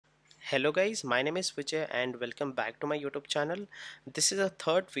Hello guys, my name is Vijay and welcome back to my YouTube channel. This is a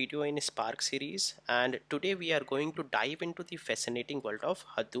third video in Spark series, and today we are going to dive into the fascinating world of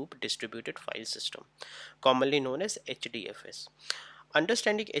Hadoop distributed file system, commonly known as HDFS.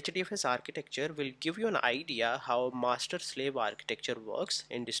 Understanding HDFS architecture will give you an idea how master-slave architecture works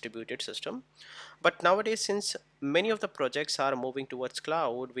in distributed system. But nowadays, since many of the projects are moving towards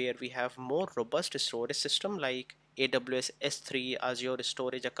cloud, where we have more robust storage system like AWS S3, Azure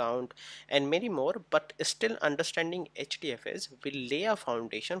storage account, and many more, but still understanding HDFS will lay a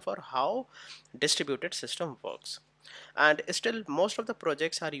foundation for how distributed system works. And still, most of the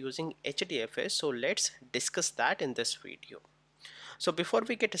projects are using HDFS, so let's discuss that in this video. So before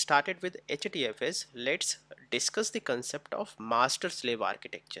we get started with HDFS, let's discuss the concept of master-slave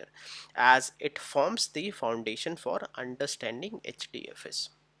architecture as it forms the foundation for understanding HDFS.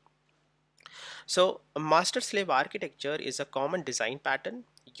 So a master-slave architecture is a common design pattern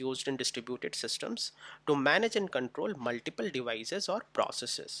used in distributed systems to manage and control multiple devices or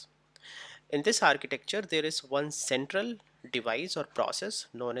processes. In this architecture, there is one central device or process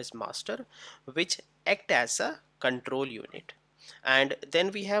known as master, which act as a control unit. And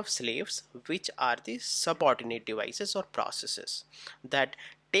then we have slaves, which are the subordinate devices or processes that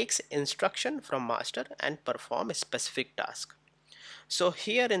takes instruction from master and perform a specific task. So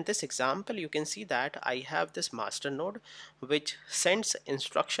here in this example, you can see that I have this master node which sends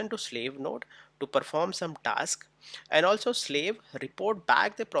instruction to slave node to perform some task, and also slave report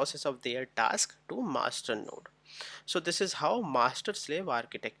back the process of their task to master node. So this is how master slave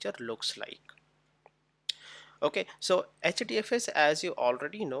architecture looks like. Okay, so HDFS, as you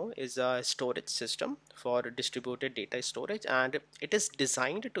already know, is a storage system for distributed data storage, and it is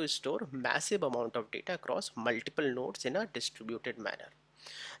designed to store massive amount of data across multiple nodes in a distributed manner.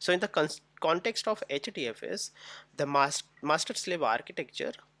 So in the context of HDFS, the master-slave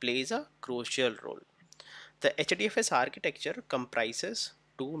architecture plays a crucial role. The HDFS architecture comprises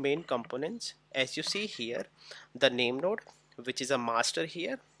two main components, as you see here, the name node, which is a master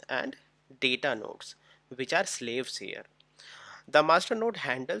here, and data nodes, which are slaves here. The master node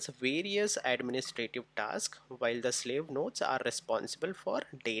handles various administrative tasks, while the slave nodes are responsible for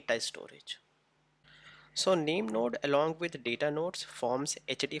data storage. So name node along with data nodes forms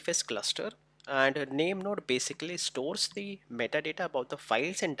HDFS cluster, and name node basically stores the metadata about the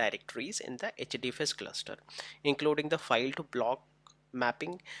files and directories in the HDFS cluster, including the file to block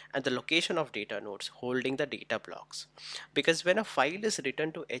mapping and the location of data nodes holding the data blocks. Because when a file is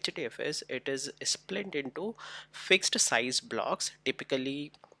written to HDFS, it is split into fixed size blocks,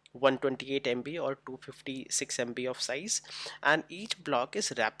 typically 128 MB or 256 MB of size, and each block is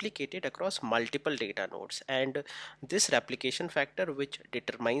replicated across multiple data nodes, and this replication factor, which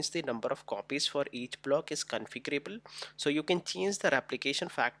determines the number of copies for each block, is configurable. So you can change the replication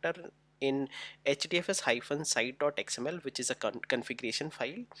factor in hdfs-site.xml, which is a configuration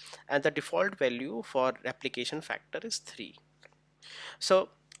file, and the default value for replication factor is 3. So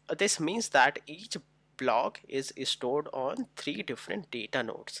this means that each block is stored on 3 different data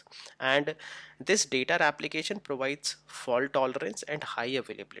nodes, and this data replication provides fault tolerance and high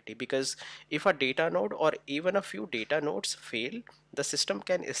availability, because if a data node or even a few data nodes fail, the system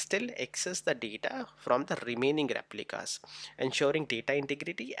can still access the data from the remaining replicas, ensuring data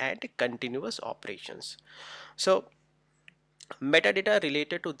integrity and continuous operations. So metadata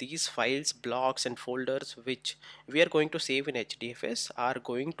related to these files, blocks, and folders which we are going to save in HDFS are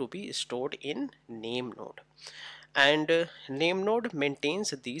going to be stored in name node. And name node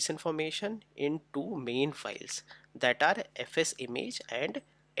maintains these information in two main files, that are fs image and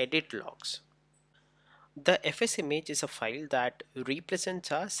edit logs. The fs image is a file that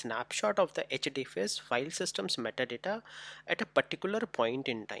represents a snapshot of the HDFS file system's metadata at a particular point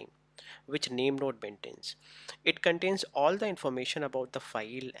in time, which name node maintains. It contains all the information about the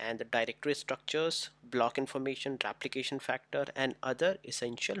file and the directory structures, block information, replication factor, and other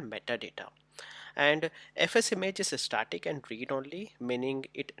essential metadata. And fs image is static and read only, meaning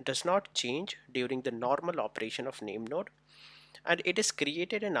it does not change during the normal operation of name node, and it is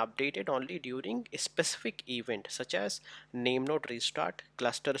created and updated only during a specific event such as name node restart,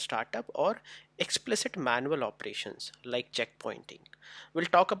 cluster startup, or explicit manual operations like checkpointing. We'll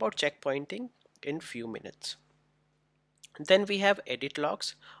talk about checkpointing in few minutes. Then we have edit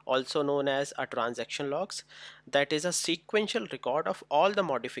logs, also known as a transaction logs, that is a sequential record of all the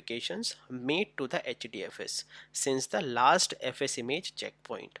modifications made to the HDFS since the last fs image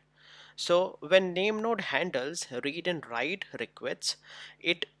checkpoint. So when name node handles read and write requests,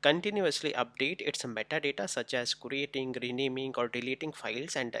 it continuously updates its metadata such as creating, renaming, or deleting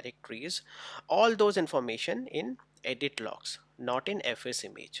files and directories, all those information in edit logs, not in fs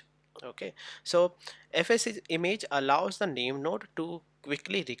image. Okay, so FS image allows the name node to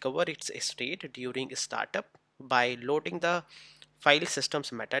quickly recover its state during startup by loading the file system's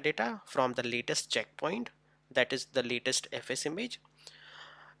metadata from the latest checkpoint, that is the latest FS image.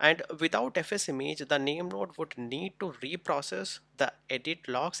 And without FS image, the name node would need to reprocess the edit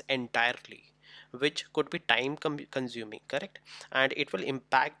logs entirely, which could be time consuming, correct? And it will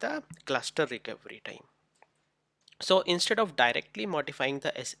impact the cluster recovery time. So instead of directly modifying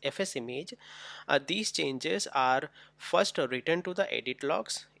the FS image, these changes are first written to the edit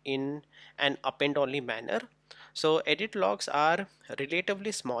logs in an append only manner. So edit logs are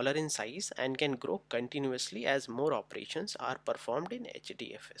relatively smaller in size and can grow continuously as more operations are performed in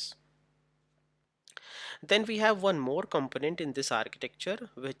HDFS. Then we have one more component in this architecture,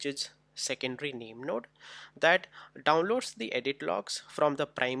 which is secondary name node, that downloads the edit logs from the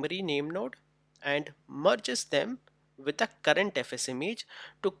primary name node and merges them with the current FS image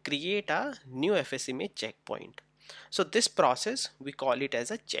to create a new FS image checkpoint. So this process, we call it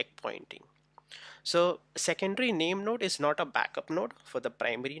as a checkpointing. So secondary name node is not a backup node for the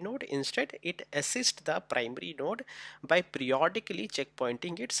primary node. Instead, it assists the primary node by periodically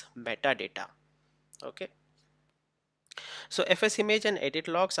checkpointing its metadata. Okay. So FS image and edit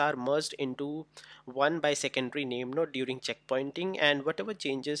logs are merged into one by secondary name node during checkpointing, and whatever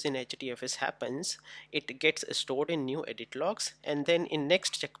changes in HDFS happens, it gets stored in new edit logs, and then in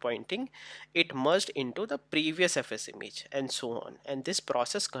next checkpointing, it merged into the previous FS image and so on. And this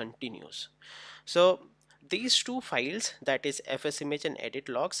process continues. So these two files, that is FS image and edit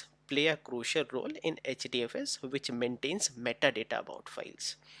logs, play a crucial role in HDFS, which maintains metadata about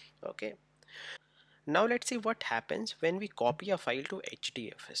files. Okay. Now let's see what happens when we copy a file to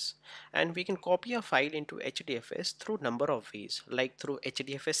HDFS. And we can copy a file into HDFS through number of ways, like through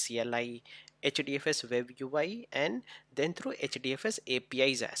HDFS CLI, HDFS Web UI, and then through HDFS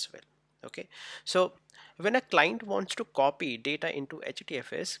APIs as well. Okay, so when a client wants to copy data into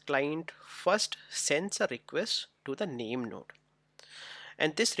HDFS, client first sends a request to the name node,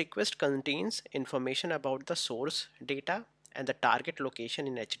 and this request contains information about the source data and the target location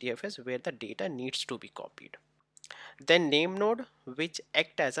in HDFS where the data needs to be copied. Then name node, which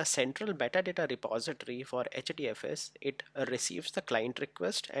act as a central metadata repository for HDFS, it receives the client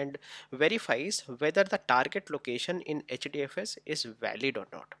request and verifies whether the target location in HDFS is valid or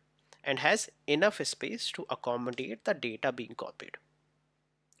not and has enough space to accommodate the data being copied.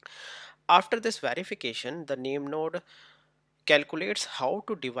 After this verification, the name node calculates how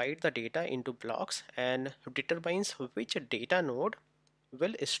to divide the data into blocks and determines which data node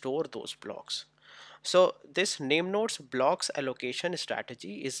will store those blocks. So this name nodes blocks allocation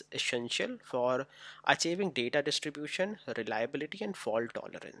strategy is essential for achieving data distribution, reliability, and fault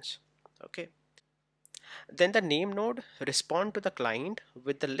tolerance. Okay. Then the name node respond to the client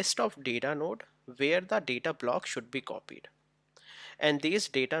with the list of data node where the data block should be copied. And these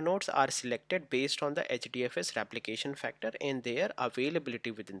data nodes are selected based on the HDFS replication factor and their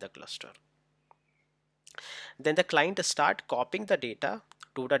availability within the cluster. Then the client start copying the data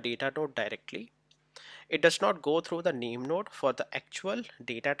to the data node directly. It does not go through the name node for the actual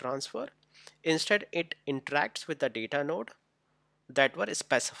data transfer. Instead, it interacts with the data node that were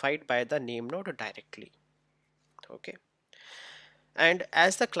specified by the name node directly. Okay. And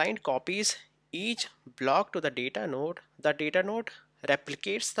as the client copies each block to the data node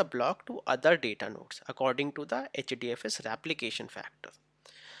replicates the block to other data nodes according to the HDFS replication factor.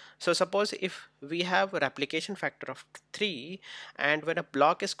 So suppose if we have a replication factor of 3, and when a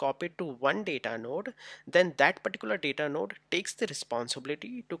block is copied to one data node, then that particular data node takes the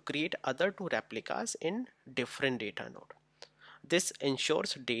responsibility to create other two replicas in different data node. This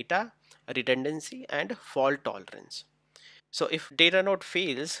ensures data redundancy and fault tolerance. So if data node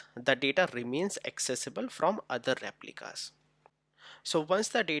fails, the data remains accessible from other replicas. So once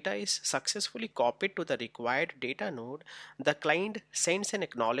the data is successfully copied to the required data node, the client sends an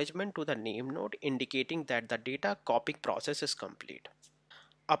acknowledgement to the name node indicating that the data copying process is complete.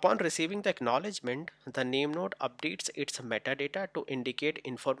 Upon receiving the acknowledgement, the name node updates its metadata to indicate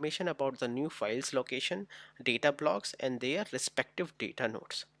information about the new file's location, data blocks, and their respective data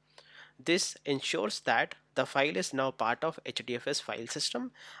nodes. This ensures that the file is now part of HDFS file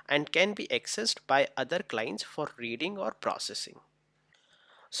system and can be accessed by other clients for reading or processing.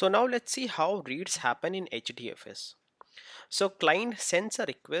 So now let's see how reads happen in HDFS. So client sends a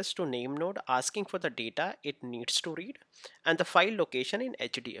request to name node asking for the data it needs to read and the file location in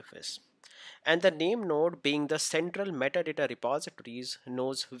HDFS. And the name node, being the central metadata repositories,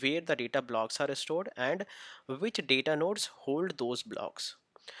 knows where the data blocks are stored and which data nodes hold those blocks.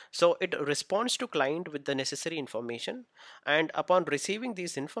 So it responds to client with the necessary information, and upon receiving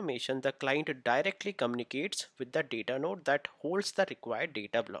this information, the client directly communicates with the data node that holds the required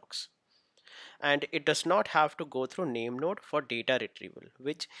data blocks. And it does not have to go through name node for data retrieval,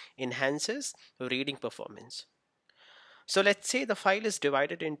 which enhances reading performance. So let's say the file is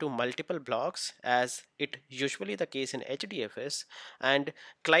divided into multiple blocks, as it usually the case in HDFS, and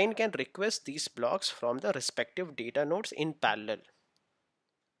client can request these blocks from the respective data nodes in parallel.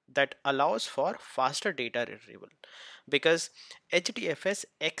 That allows for faster data retrieval, because HDFS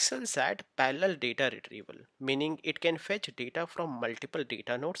excels at parallel data retrieval, meaning it can fetch data from multiple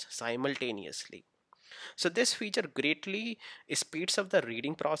data nodes simultaneously. So this feature greatly speeds up the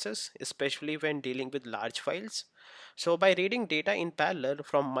reading process, especially when dealing with large files. So by reading data in parallel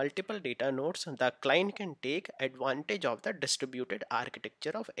from multiple data nodes, the client can take advantage of the distributed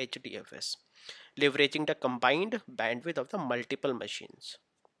architecture of HDFS, leveraging the combined bandwidth of the multiple machines.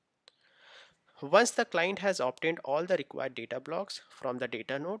 Once the client has obtained all the required data blocks from the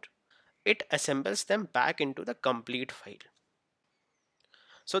data node, it assembles them back into the complete file.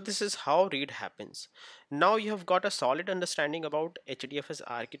 So this is how read happens. Now you have got a solid understanding about HDFS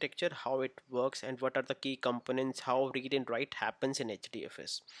architecture, how it works and what are the key components, how read and write happens in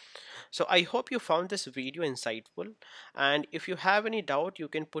HDFS. So I hope you found this video insightful, and if you have any doubt, you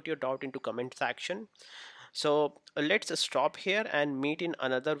can put your doubt into comment section. So let's stop here and meet in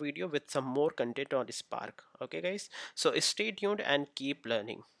another video with some more content on Spark. Okay guys, so stay tuned and keep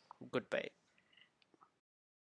learning. Goodbye.